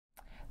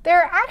There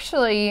are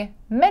actually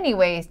many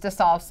ways to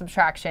solve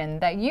subtraction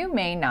that you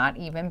may not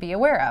even be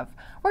aware of.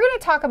 We're going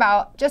to talk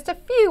about just a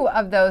few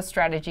of those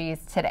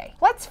strategies today.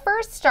 Let's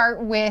first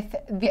start with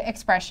the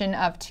expression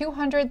of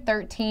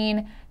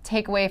 213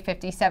 take away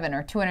 57,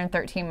 or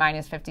 213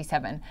 minus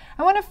 57.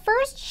 I want to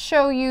first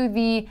show you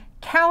the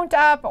count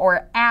up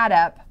or add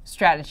up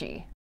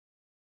strategy.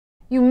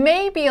 You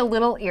may be a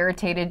little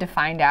irritated to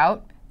find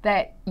out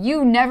that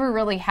you never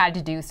really had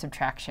to do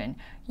subtraction.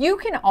 You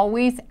can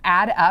always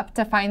add up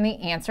to find the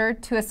answer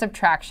to a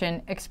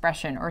subtraction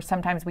expression, or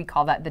sometimes we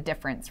call that the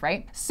difference,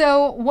 right?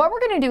 So what we're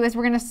going to do is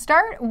we're going to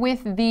start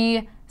with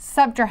the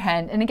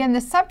subtrahend. And again, the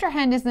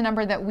subtrahend is the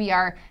number that we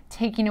are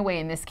taking away.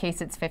 In this case,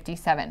 it's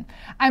 57.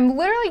 I'm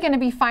literally going to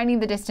be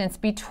finding the distance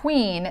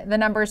between the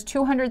numbers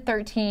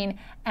 213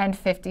 and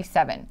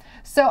 57.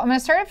 So I'm going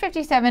to start at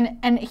 57,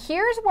 and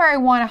here's where I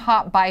want to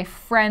hop by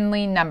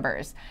friendly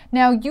numbers.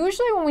 Now,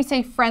 usually when we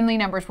say friendly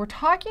numbers, we're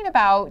talking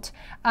about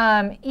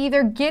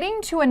either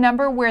getting to a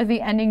number where the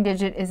ending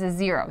digit is a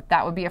 0.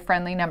 That would be a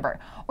friendly number.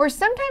 Or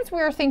sometimes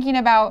we're thinking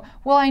about,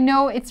 well, I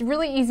know it's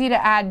really easy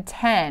to add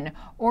 10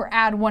 or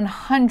add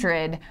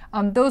 100.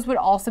 Those would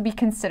also be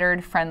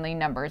considered friendly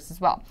numbers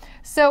as well.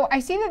 So I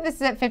see that this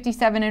is at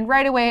 57, and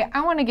right away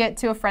I want to get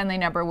to a friendly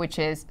number, which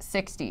is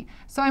 60.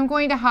 So I'm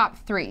going to hop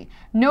 3.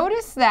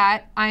 Notice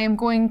that I am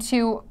going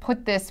to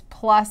put this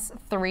plus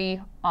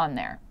 3 on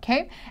there,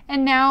 okay?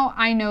 And now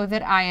I know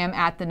that I am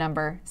at the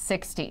number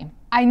 60.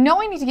 I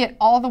know I need to get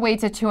all the way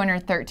to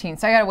 213,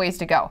 so I got a ways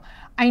to go.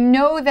 I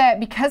know that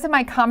because of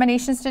my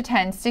combinations to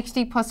 10,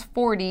 60 plus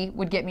 40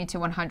 would get me to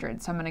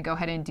 100. So I'm going to go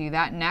ahead and do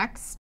that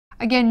next.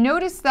 Again,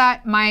 notice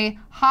that my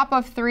hop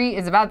of 3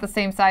 is about the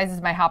same size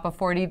as my hop of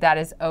 40. That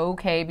is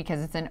okay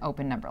because it's an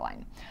open number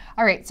line.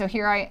 All right, so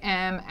here I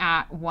am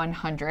at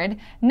 100.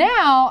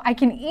 Now I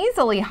can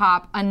easily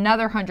hop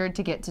another 100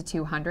 to get to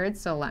 200.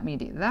 So let me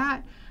do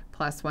that.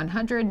 Plus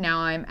 100. Now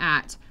I'm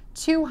at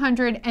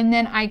 200. And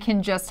then I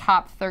can just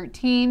hop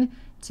 13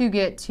 to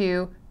get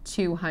to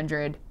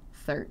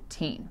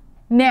 213.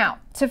 Now,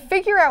 to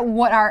figure out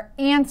what our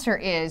answer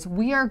is,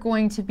 we are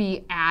going to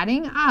be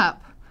adding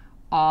up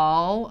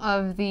all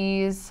of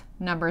these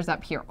numbers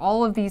up here,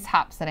 all of these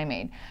hops that I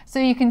made. So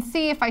you can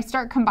see if I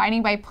start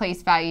combining by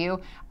place value,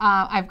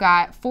 I've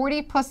got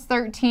 40 plus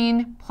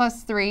 13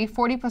 plus 3.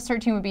 40 plus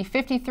 13 would be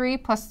 53,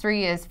 plus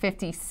 3 is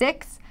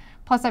 56.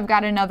 Plus I've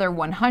got another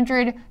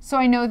 100. So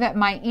I know that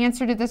my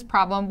answer to this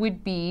problem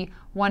would be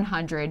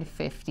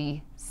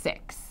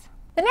 156.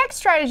 The next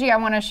strategy I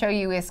want to show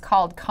you is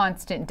called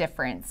constant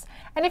difference.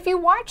 And if you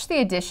watch the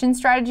addition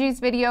strategies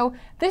video,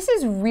 this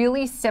is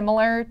really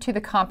similar to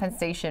the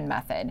compensation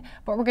method,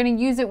 but we're going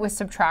to use it with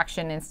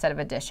subtraction instead of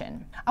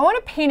addition. I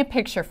want to paint a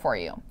picture for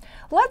you.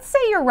 Let's say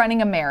you're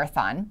running a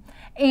marathon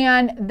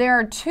and there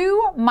are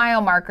 2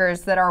 mile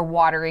markers that are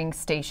watering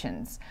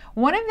stations.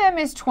 One of them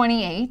is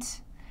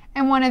 28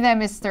 and one of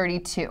them is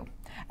 32.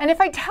 And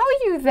if I tell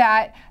you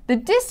that the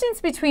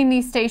distance between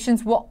these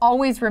stations will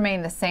always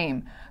remain the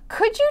same,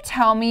 could you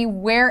tell me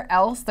where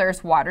else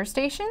there's water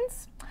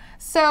stations?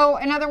 So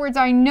in other words,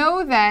 I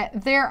know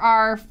that there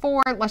are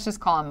 4, let's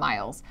just call them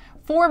miles,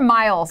 4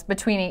 miles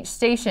between each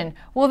station.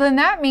 Well, then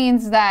that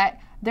means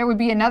that there would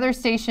be another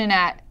station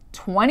at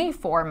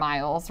 24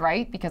 miles,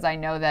 right? Because I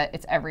know that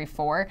it's every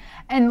 4.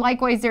 And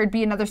likewise, there would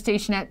be another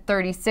station at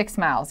 36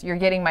 miles. You're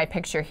getting my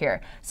picture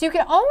here. So you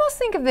can almost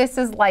think of this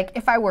as like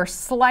if I were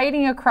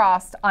sliding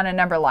across on a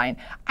number line.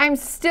 I'm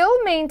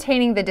still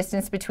maintaining the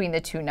distance between the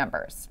 2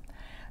 numbers.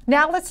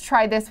 Now let's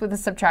try this with a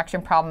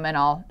subtraction problem, and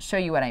I'll show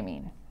you what I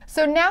mean.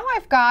 So now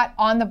I've got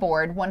on the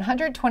board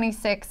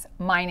 126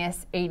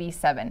 minus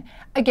 87.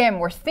 Again,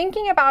 we're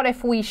thinking about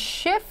if we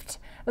shift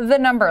the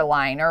number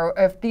line, or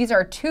if these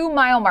are 2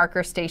 mile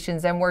marker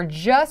stations and we're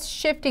just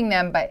shifting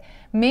them but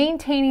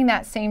maintaining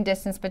that same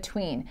distance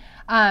between.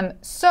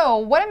 So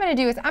what I'm going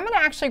to do is I'm going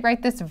to actually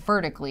write this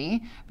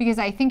vertically because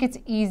I think it's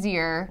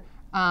easier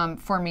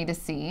for me to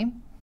see.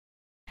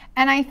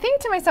 And I think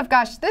to myself,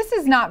 gosh, this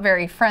is not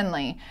very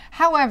friendly.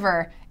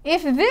 However,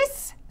 if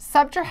this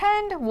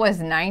subtrahend was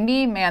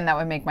 90, man, that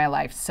would make my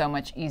life so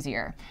much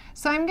easier.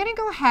 So I'm going to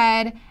go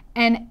ahead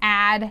and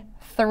add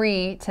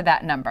 3 to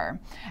that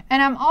number.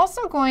 And I'm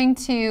also going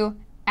to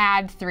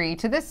add 3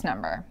 to this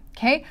number.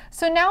 Okay,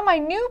 so now my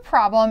new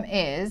problem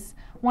is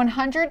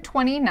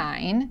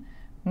 129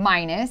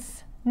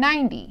 minus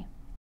 90.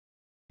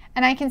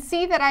 And I can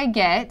see that I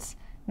get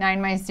 9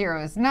 minus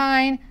 0 is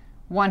 9.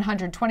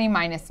 120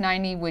 minus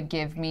 90 would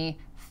give me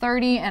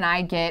 30, and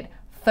I get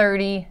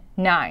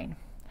 39.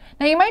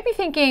 Now you might be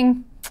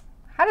thinking,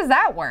 how does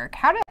that work?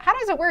 How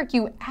does it work?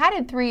 You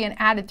added 3 and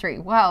added 3.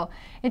 Well,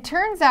 it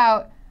turns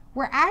out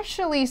we're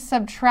actually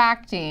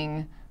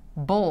subtracting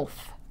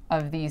both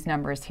of these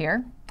numbers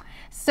here.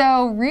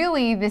 So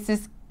really, this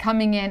is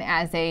coming in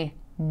as a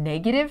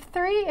negative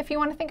 3, if you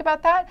want to think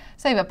about that.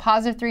 So I have a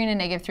positive 3 and a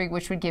negative 3,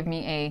 which would give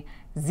me a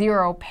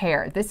 0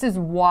 pair. This is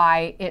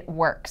why it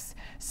works.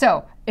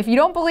 So if you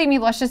don't believe me,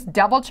 let's just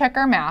double check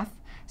our math.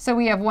 So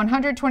we have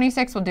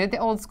 126, we'll do it the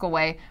old school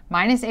way,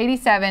 minus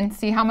 87.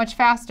 See how much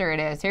faster it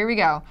is. Here we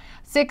go.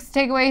 6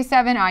 take away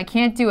 7. Oh, I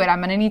can't do it. I'm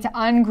going to need to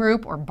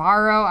ungroup or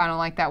borrow. I don't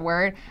like that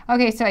word.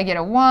 Okay, so I get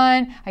a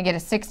 1. I get a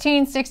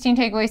 16. 16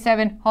 take away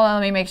 7. Hold on,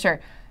 let me make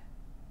sure.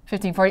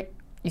 15, 40.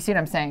 You see what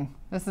I'm saying?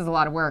 This is a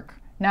lot of work.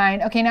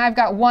 9. Okay, now I've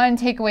got 1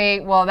 take away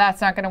 8. Well,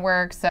 that's not going to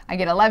work. So I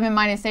get 11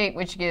 minus 8,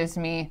 which gives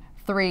me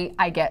 3.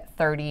 I get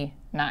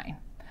 39.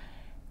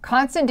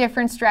 Constant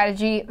difference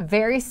strategy,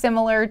 very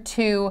similar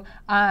to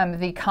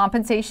the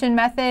compensation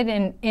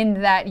method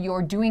in that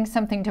you're doing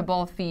something to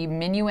both the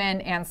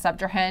minuend and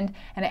subtrahend,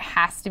 and it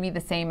has to be the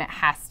same. It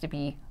has to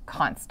be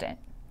constant.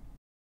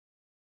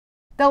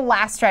 The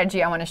last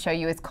strategy I want to show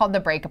you is called the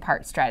break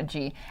apart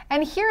strategy.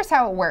 And here's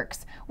how it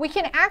works. We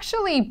can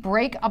actually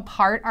break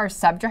apart our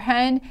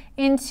subtrahend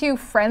into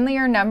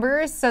friendlier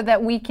numbers so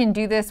that we can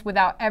do this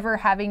without ever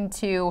having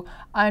to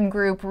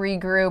ungroup,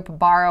 regroup,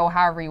 borrow,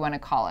 however you want to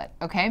call it.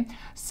 Okay?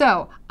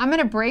 So I'm going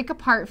to break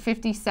apart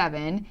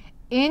 57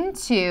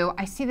 into,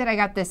 I see that I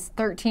got this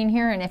 13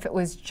 here, and if it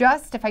was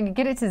just, if I could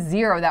get it to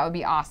 0, that would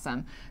be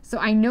awesome. So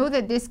I know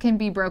that this can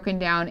be broken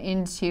down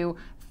into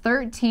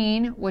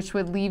 13, which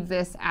would leave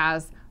this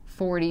as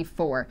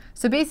 44.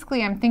 So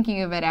basically I'm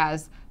thinking of it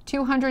as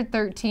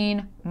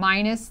 213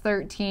 minus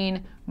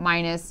 13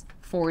 minus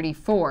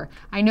 44.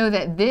 I know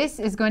that this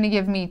is going to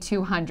give me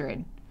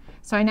 200.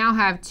 So I now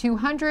have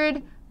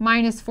 200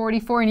 minus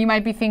 44, and you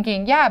might be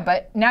thinking, yeah,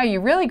 but now you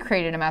really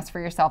created a mess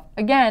for yourself.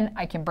 Again,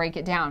 I can break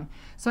it down.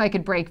 So I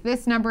could break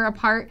this number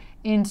apart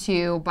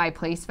into, by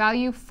place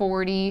value,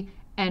 40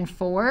 and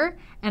 4,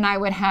 and I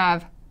would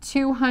have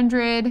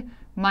 200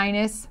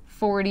 minus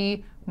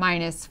 40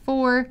 minus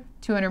 4.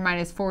 200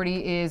 minus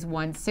 40 is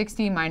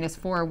 160 minus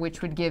 4,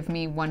 which would give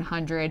me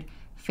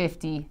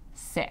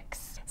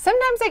 156.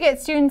 Sometimes I get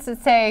students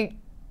that say,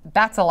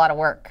 that's a lot of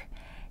work.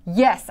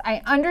 Yes,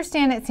 I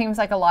understand it seems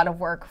like a lot of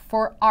work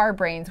for our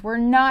brains. We're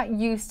not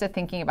used to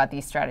thinking about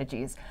these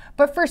strategies.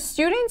 But for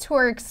students who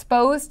are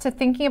exposed to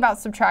thinking about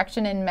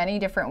subtraction in many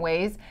different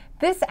ways,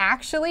 this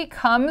actually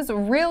comes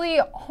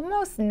really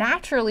almost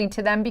naturally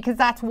to them because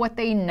that's what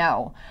they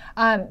know.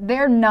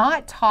 They're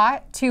not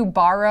taught to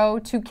borrow,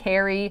 to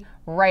carry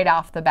right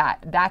off the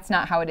bat. That's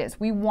not how it is.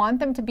 We want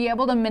them to be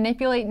able to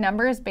manipulate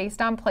numbers based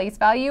on place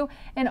value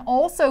and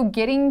also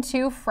getting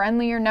to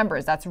friendlier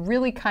numbers. That's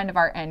really kind of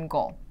our end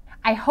goal.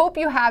 I hope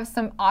you have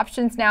some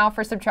options now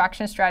for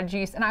subtraction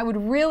strategies, and I would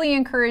really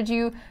encourage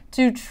you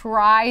to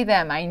try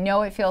them. I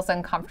know it feels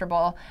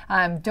uncomfortable.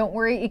 Don't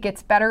worry, it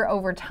gets better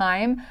over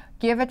time.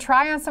 Give a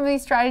try on some of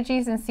these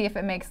strategies and see if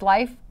it makes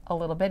life a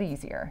little bit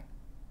easier.